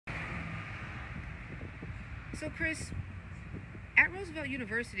So, Chris, at Roosevelt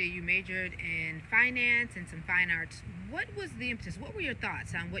University, you majored in finance and some fine arts. What was the impetus? What were your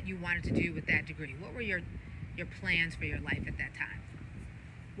thoughts on what you wanted to do with that degree? What were your plans for your life at that time?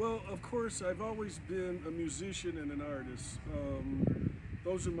 Well, of course, I've always been a musician and an artist.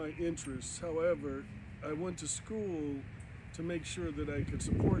 Those are my interests. However, I went to school to make sure that I could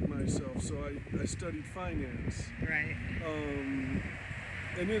support myself, so I studied finance. Right. Um,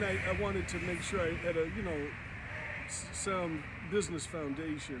 and then I wanted to make sure I had a, sound business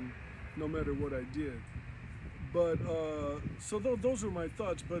foundation no matter what I did. But so those were my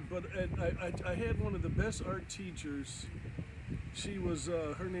thoughts. But I had one of the best art teachers. She was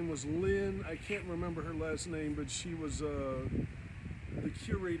her name was Lynn. I can't remember her last name, but she was the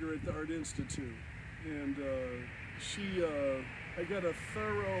curator at the Art Institute, and she I got a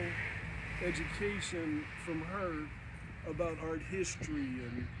thorough education from her about art history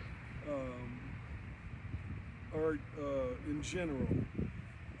and art in general.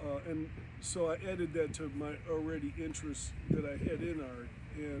 And so I added that to my already interests that I had in art,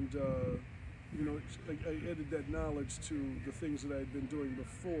 and I added that knowledge to the things that I had been doing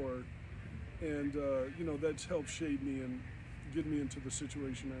before, and that's helped shape me and get me into the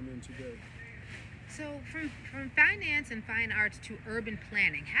situation I'm in today. So, from finance and fine arts to urban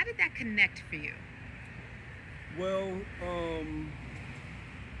planning, how did that connect for you? Well,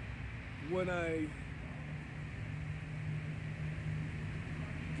 when I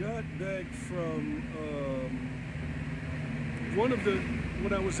got back from one of the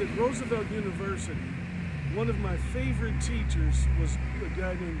when I was at Roosevelt University, one of my favorite teachers was a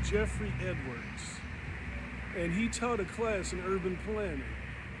guy named Jeffrey Edwards, and he taught a class in urban planning.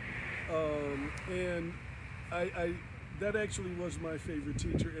 And I that actually was my favorite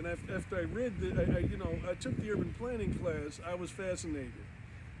teacher. And after I read I took the urban planning class, I was fascinated,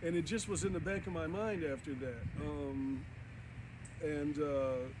 and it just was in the back of my mind after that. And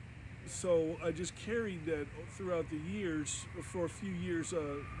so I just carried that throughout the years for a few years,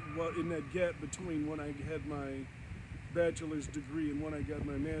 in that gap between when I had my bachelor's degree and when I got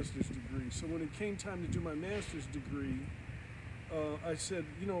my master's degree. So when it came time to do my master's degree, I said,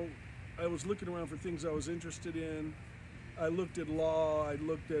 I was looking around for things I was interested in. I looked at law.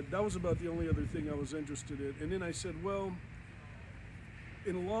 That was about the only other thing I was interested in. And then I said, well,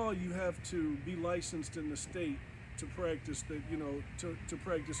 in law you have to be licensed in the state to practice to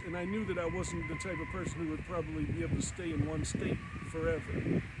practice. And I knew that I wasn't the type of person who would probably be able to stay in one state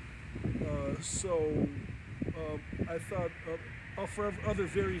forever. So I thought, for other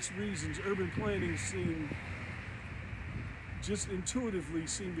various reasons, urban planning just intuitively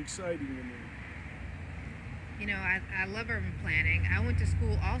seemed exciting to me. I love urban planning. I went to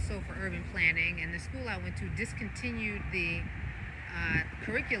school also for urban planning, and the school I went to discontinued the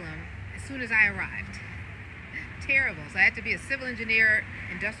curriculum as soon as I arrived. Terrible. So I had to be a civil engineer,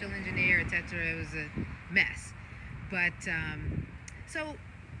 industrial engineer, etc. It was a mess. But so,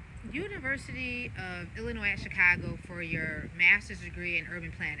 University of Illinois at Chicago for your master's degree in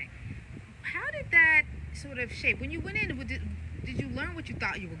urban planning. How did that sort of shape when you went in? Did you learn what you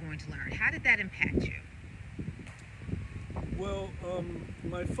thought you were going to learn? How did that impact you? Well,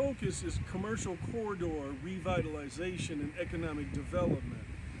 my focus is commercial corridor revitalization and economic development.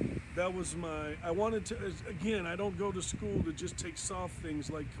 That was I wanted to, again, I don't go to school to just take soft things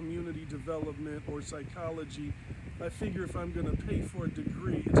like community development or psychology. I figure if I'm going to pay for a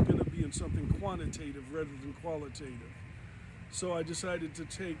degree, it's going to be in something quantitative rather than qualitative. So I decided to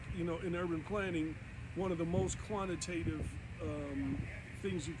take, in urban planning, one of the most quantitative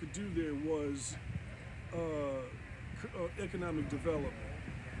things you could do there was economic development.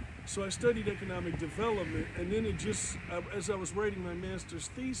 So I studied economic development, and then as I was writing my master's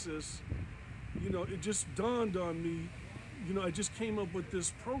thesis, it just dawned on me, I just came up with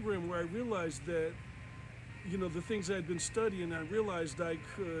this program where I realized that, the things I had been studying, I realized I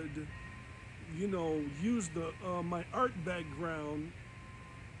could, use my art background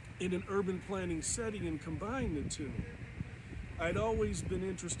in an urban planning setting and combine the two. I'd always been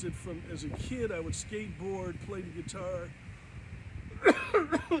interested as a kid. I would skateboard, play the guitar,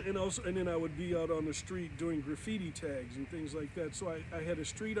 and then I would be out on the street doing graffiti tags and things like that. So I had a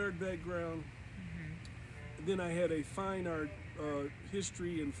street art background. And then I had a fine art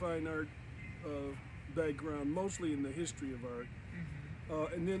history and fine art background, mostly in the history of art.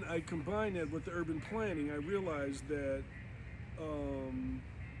 And then I combined that with the urban planning. I realized that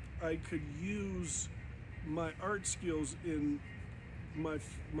I could use my art skills in my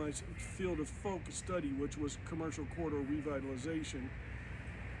field of focus study, which was commercial corridor revitalization,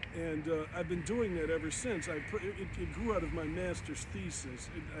 And I've been doing that ever since. It grew out of my master's thesis.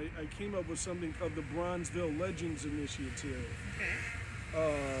 I came up with something called the Bronzeville Legends Initiative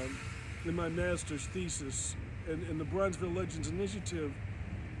Okay. in my master's thesis. And the Bronzeville Legends Initiative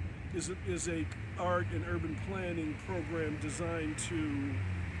is a art and urban planning program designed to,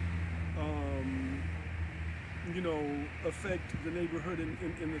 affect the neighborhood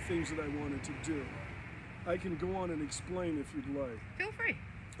and the things that I wanted to do. I can go on and explain if you'd like. Feel free.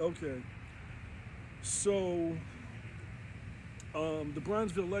 Okay. So, the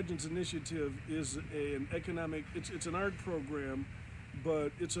Bronzeville Legends Initiative is it's an art program,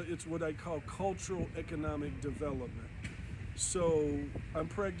 but it's what I call cultural economic development. So I'm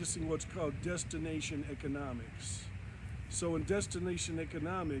practicing what's called destination economics. So in destination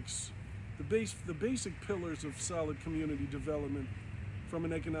economics, the basic pillars of solid community development from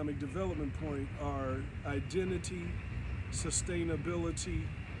an economic development point are identity, sustainability,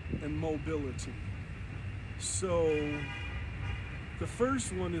 and mobility. So the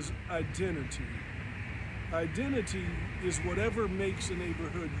first one is identity. Identity is whatever makes a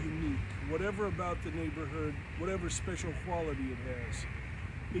neighborhood unique, whatever about the neighborhood, whatever special quality it has.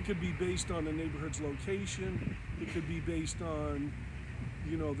 It could be based on the neighborhood's location. It could be based on,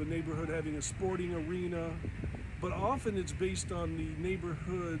 the neighborhood having a sporting arena. But often it's based on the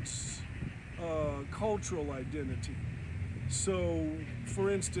neighborhood's cultural identity. So, for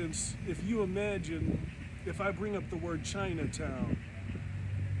instance, if I bring up the word Chinatown,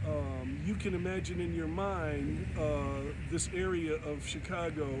 you can imagine in your mind this area of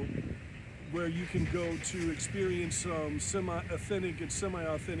Chicago where you can go to experience some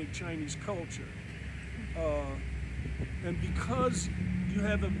semi-authentic Chinese culture. And because you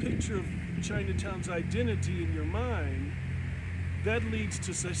have a picture of Chinatown's identity in your mind, that leads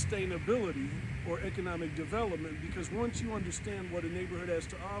to sustainability or economic development, because once you understand what a neighborhood has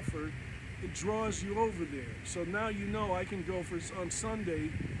to offer, it draws you over there. So now I can go on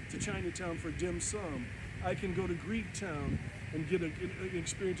Sunday to Chinatown for dim sum. I can go to Greek Town and get an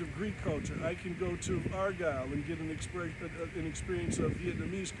experience of Greek culture. I can go to Argyle and get an experience of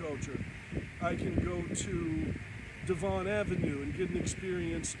Vietnamese culture. I can go to Devon Avenue and get an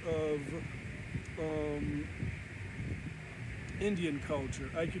experience of Indian culture.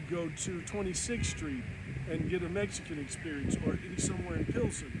 I could go to 26th Street and get a Mexican experience, or somewhere in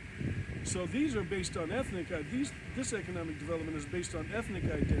Pilsen. So these are based on this economic development is based on ethnic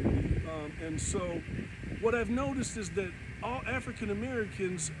identity. And so what I've noticed is that all African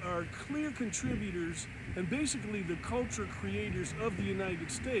Americans are clear contributors and basically the culture creators of the United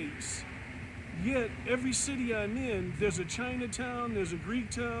States. Yet every city I'm in, there's a Chinatown, there's a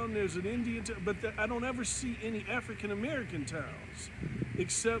Greek town, there's an Indian town, but I don't ever see any African American towns,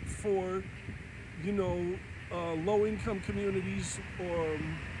 except for, low-income communities or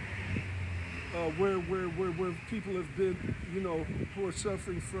where people have been, who are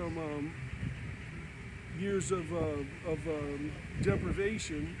suffering from years of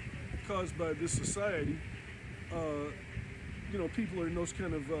deprivation caused by this society. People are in those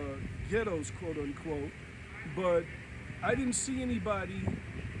kind of ghettos, quote unquote. But I didn't see anybody,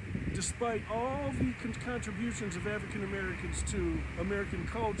 despite all the contributions of African Americans to American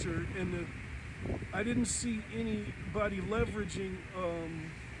culture, I didn't see anybody leveraging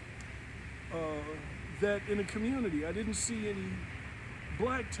that in a community. I didn't see any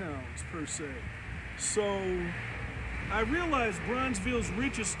black towns per se. So I realized Bronzeville's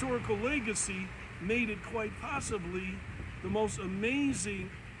rich historical legacy made it quite possibly the most amazing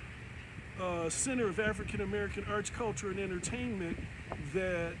center of African American arts, culture, and entertainment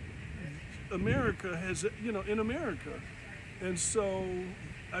that America has, in America. And so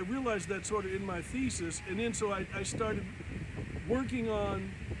I realized that sort of in my thesis, and then so I started working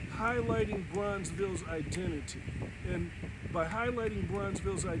on highlighting Bronzeville's identity. And by highlighting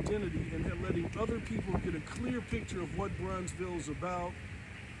Bronzeville's identity and letting other people get a clear picture of what Bronzeville is about,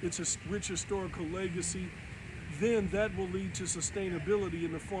 its rich historical legacy, then that will lead to sustainability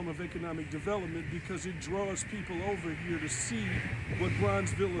in the form of economic development, because it draws people over here to see what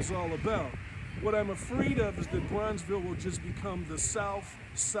Bronzeville is all about. What I'm afraid of is that Bronzeville will just become the South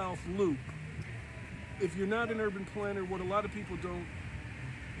Loop. If you're not an urban planner, what a lot of people don't,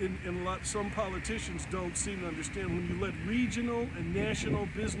 some politicians don't seem to understand, when you let regional and national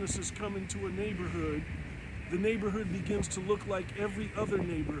businesses come into a neighborhood, the neighborhood begins to look like every other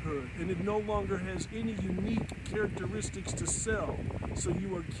neighborhood, and it no longer has any unique characteristics to sell. So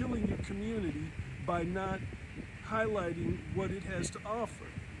you are killing your community by not highlighting what it has to offer.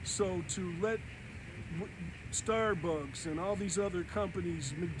 So to let Starbucks and all these other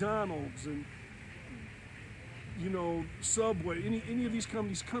companies, McDonald's and Subway, any of these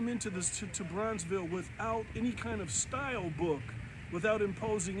companies come into this to Bronzeville without any kind of style book, without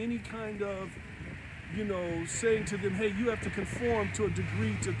imposing any kind of, saying to them, hey, you have to conform to a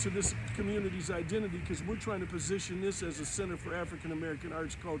degree to this community's identity because we're trying to position this as a center for African American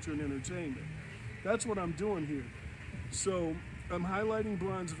arts, culture, and entertainment. That's what I'm doing here. So I'm highlighting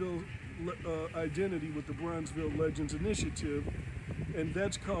Bronzeville identity with the Bronzeville Legends Initiative, and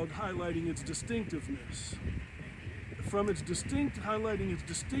that's called highlighting its distinctiveness. From highlighting its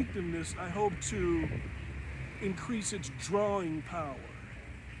distinctiveness, I hope to increase its drawing power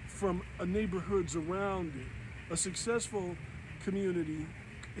from neighborhoods around it. A successful community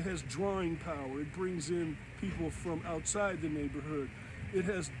has drawing power. It brings in people from outside the neighborhood. It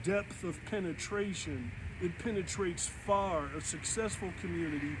has depth of penetration. It penetrates far. A successful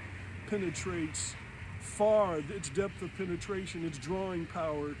community penetrates far. Its depth of penetration, its drawing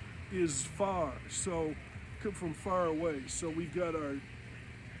power is far. So, from far away. So we've got our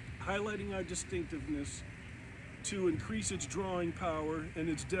highlighting our distinctiveness to increase its drawing power and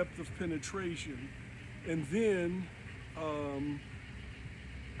its depth of penetration. And then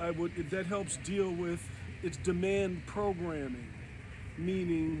that helps deal with its demand programming,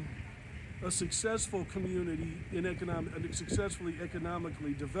 meaning a successful community a successfully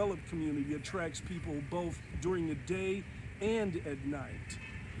economically developed community attracts people both during the day and at night.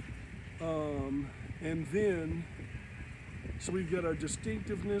 And then, so we've got our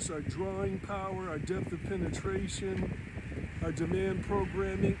distinctiveness, our drawing power, our depth of penetration, our demand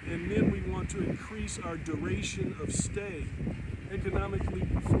programming, and then we want to increase our duration of stay. Economically,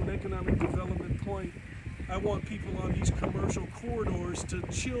 from an economic development point, I want people on these commercial corridors to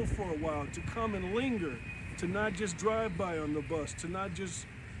chill for a while, to come and linger, to not just drive by on the bus, to not just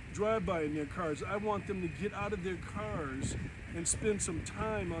drive by in their cars. I want them to get out of their cars and spend some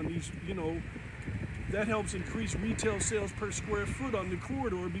time on these, that helps increase retail sales per square foot on the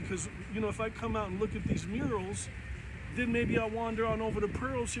corridor because, if I come out and look at these murals, then maybe I'll wander on over to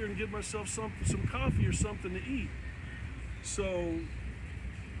Pearls here and get myself some coffee or something to eat. So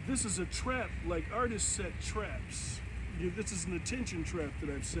this is a trap, like artists set traps. This is an attention trap that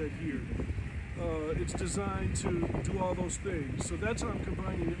I've set here. It's designed to do all those things. So that's how I'm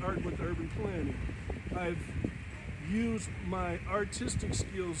combining the art with urban planning. I've used my artistic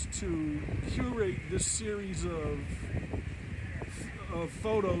skills to curate this series of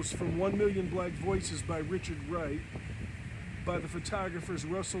photos from 1 Million Black Voices by Richard Wright, by the photographers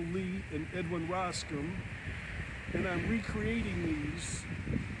Russell Lee and Edwin Roscom, and I'm recreating these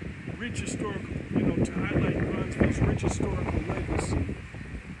rich historical, to highlight Bronzeville's rich historical legacy,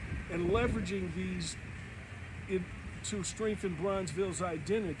 and leveraging these to strengthen Bronzeville's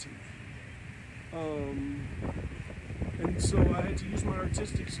identity. And so I had to use my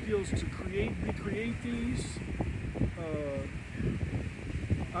artistic skills to recreate these.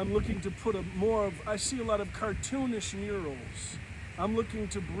 I'm looking to put I see a lot of cartoonish murals. I'm looking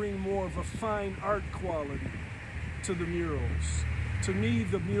to bring more of a fine art quality to the murals. To me,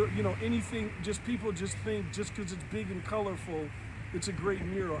 the mural, anything, people just think just because it's big and colorful, it's a great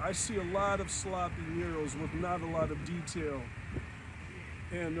mural. I see a lot of sloppy murals with not a lot of detail.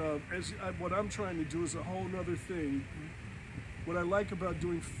 And what I'm trying to do is a whole other thing. What I like about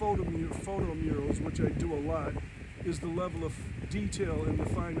doing photo murals, which I do a lot, is the level of detail and the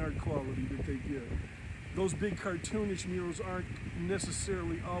fine art quality that they give. Those big cartoonish murals aren't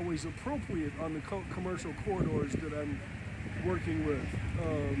necessarily always appropriate on the commercial corridors that I'm working with.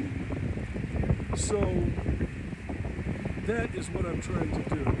 So that is what I'm trying to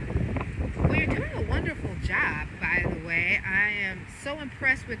do. Well, you're doing a wonderful job, by the way. I am so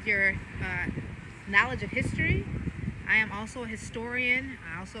impressed with your knowledge of history. I am also a historian.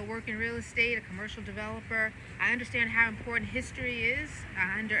 I also work in real estate, a commercial developer. I understand how important history is.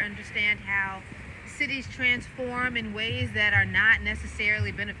 I understand how cities transform in ways that are not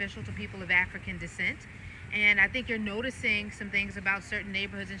necessarily beneficial to people of African descent. And I think you're noticing some things about certain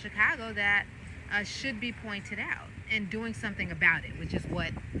neighborhoods in Chicago that should be pointed out and doing something about it, which is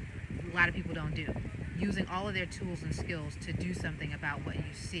what a lot of people don't do. Using all of their tools and skills to do something about what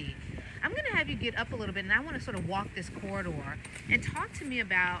you see. I'm going to have you get up a little bit, and I want to sort of walk this corridor and talk to me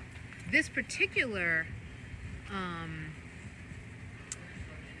about this particular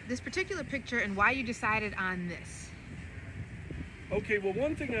picture and why you decided on this. Okay, well,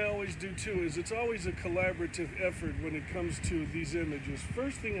 one thing I always do too is it's always a collaborative effort when it comes to these images.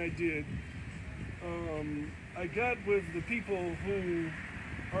 First thing I did, I got with the people who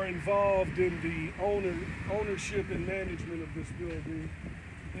are involved in the ownership and management of this building,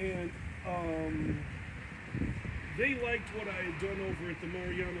 and they liked what I had done over at the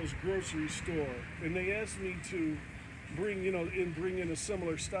Mariano's grocery store, and they asked me to bring in a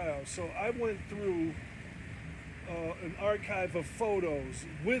similar style. So I went through an archive of photos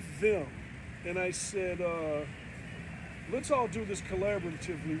with them, and I said, let's all do this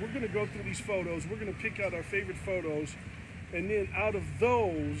collaboratively. We're going to go through these photos. We're going to pick out our favorite photos, and then out of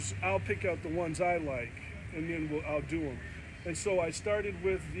those, I'll pick out the ones I like, and then I'll do them. And so I started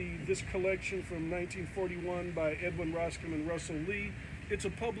with this collection from 1941 by Edwin Roscom and Russell Lee. It's a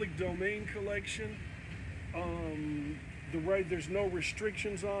public domain collection. There's no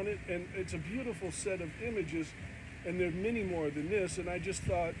restrictions on it, and it's a beautiful set of images, and there are many more than this, and I just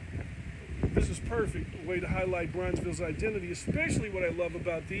thought this is perfect way to highlight Bronzeville's identity. Especially what I love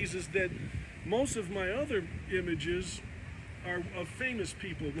about these is that most of my other images are of famous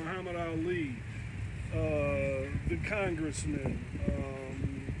people, Muhammad Ali, the congressman,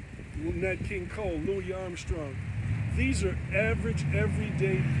 Nat King Cole, Louis Armstrong. These are average,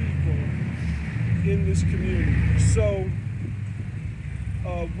 everyday people in this community. So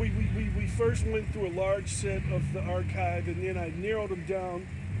we first went through a large set of the archive, and then I narrowed them down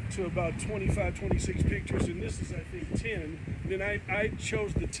to about 25, 26 pictures, and this is, I think, 10. Then I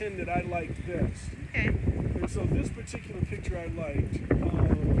chose the 10 that I liked best. Okay. And so this particular picture I liked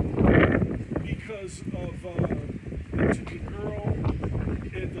because of the girl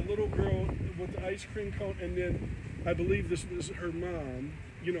and the little girl with the ice cream cone, and then I believe this was her mom.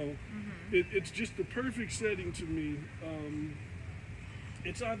 It's just the perfect setting to me.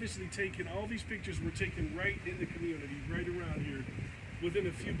 It's obviously taken, all these pictures were taken right in the community, right around here, within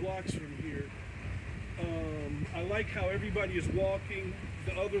a few blocks from here. I like how everybody is walking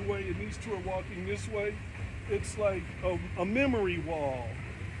the other way, and these two are walking this way. It's like a memory wall.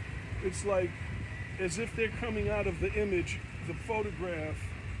 It's like as if they're coming out of the image, the photograph,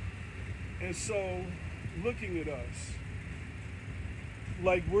 and so looking at us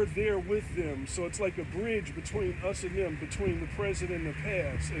like we're there with them. So it's like a bridge between us and them, between the present and the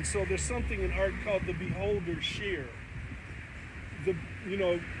past. And so there's something in art called the beholder share.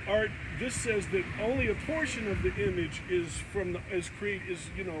 Art, this says that only a portion of the image is the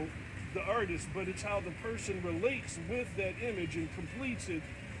artist, but it's how the person relates with that image and completes it.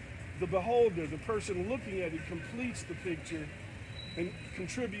 The beholder, the person looking at it, completes the picture and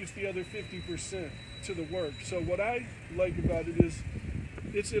contributes the other 50% to the work. So what I like about it is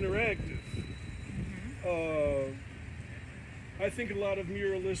it's interactive. I think a lot of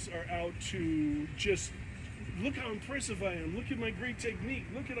muralists are out to just look how impressive I am. Look at my great technique.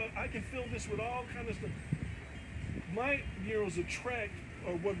 Look at I can fill this with all kind of stuff. My murals attract,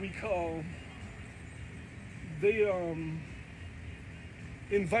 or what we call, they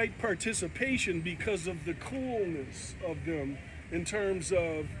invite participation because of the coolness of them. In terms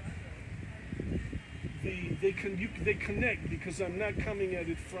of they connect, because I'm not coming at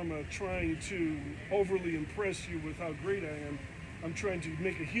it from trying to overly impress you with how great I am. I'm trying to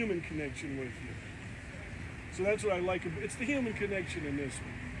make a human connection with you. So that's what I like. It's the human connection in this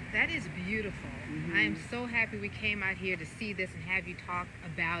one. That is beautiful. I am so happy we came out here to see this and have you talk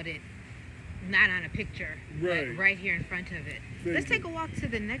about it, not on a picture, but right here in front of it. Let's take a walk to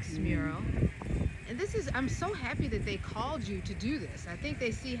the next mural. And I'm so happy that they called you to do this. I think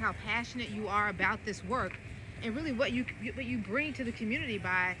they see how passionate you are about this work and really what you bring to the community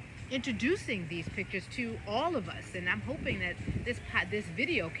by introducing these pictures to all of us. And I'm hoping that this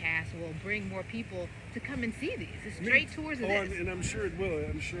video cast will bring more people to come and see these. It's straight tours of this. And I'm sure it will.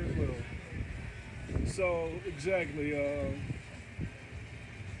 So, exactly.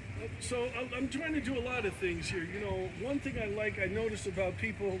 So I'm trying to do a lot of things here. One thing I notice about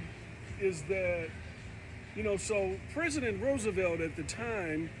people is that, so President Roosevelt at the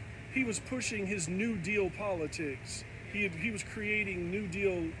time, he was pushing his New Deal politics. He was creating New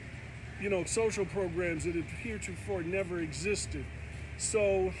Deal, social programs that had heretofore never existed.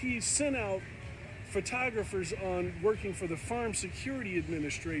 So he sent out photographers on working for the Farm Security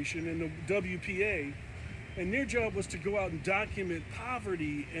Administration and the WPA, and their job was to go out and document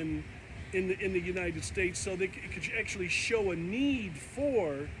poverty in the United States, so they could actually show a need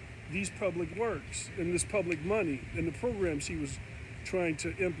for these public works and this public money and the programs he was trying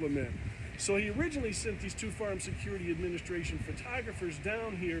to implement. So he originally sent these two Farm Security Administration photographers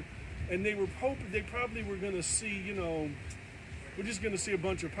down here, and they were hoping they probably were going to see, we're just going to see a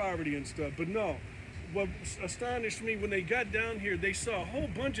bunch of poverty and stuff. But no, what astonished me when they got down here, they saw a whole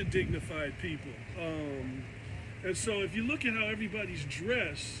bunch of dignified people. And so if you look at how everybody's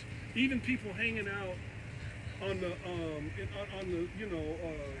dressed, even people hanging out on the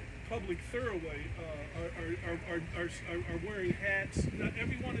public thoroughway are wearing hats. Not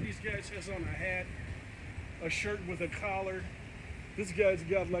every one of these guys has on a hat. a shirt with a collar. This guy's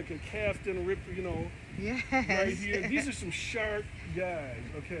got like a caftan rip, Yes. right here. These are some sharp guys,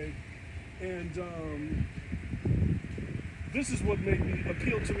 okay? And this is what made me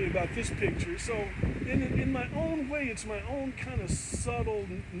appeal to me about this picture. So in my own way, it's my own kind of subtle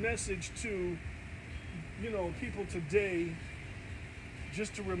message to, people today,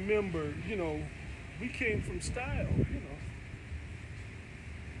 just to remember, we came from style,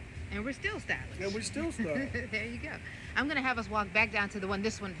 And we're still stylish. And we're still stylish. There you go. I'm going to have us walk back down to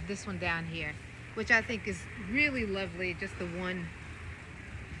this one down here, which I think is really lovely. Just the one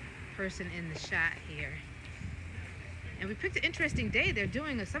person in the shot here. And we picked an interesting day. They're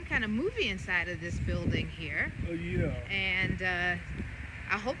doing some kind of movie inside of this building here. Oh, yeah. And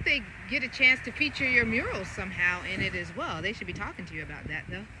I hope they get a chance to feature your murals somehow in it as well. They should be talking to you about that,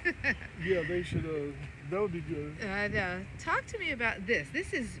 though. Yeah, they should. That would be good. Talk to me about this.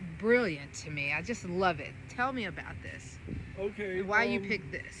 This is brilliant to me. I just love it. Tell me about this. Okay. And why you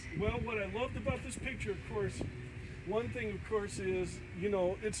picked this. Well, what I loved about this picture, of course, one thing, of course, is,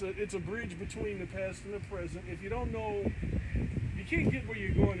 it's a bridge between the past and the present. If you don't know, you can't get where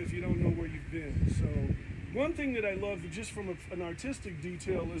you're going if you don't know where you've been. So one thing that I love just from an artistic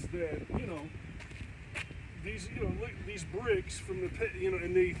detail is that, these, look, these bricks from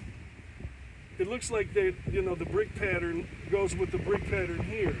and it looks like the brick pattern goes with the brick pattern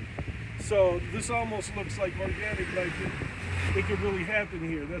here. So this almost looks like organic, like it could really happen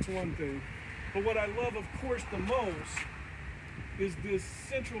here. That's one thing. But what I love, of course, the most is this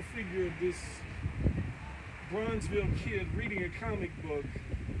central figure of this Bronzeville kid reading a comic book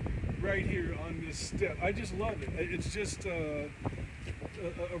right here on this step. I just love it. It's just a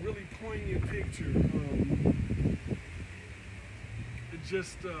really poignant picture.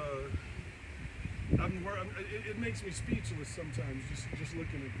 It makes me speechless sometimes just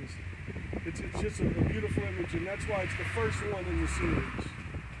looking at this. It's just a beautiful image, and that's why it's the first one in the series.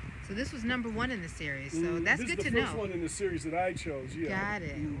 So this was number 1 in the series, so that's good to know. This is the first one in the series that I chose, yeah. Got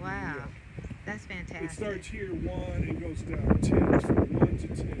it. Wow. Yeah. That's fantastic. It starts here 1 and goes down 10. It's from 1 to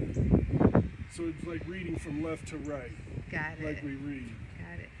 10. So it's like reading from left to right. Got it. Like we read.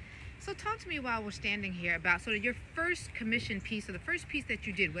 Got it. So talk to me while we're standing here about sort of your first commissioned piece, or the first piece that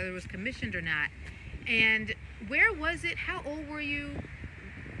you did, whether it was commissioned or not. And where was it? How old were you?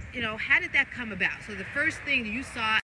 How did that come about? So the first thing you saw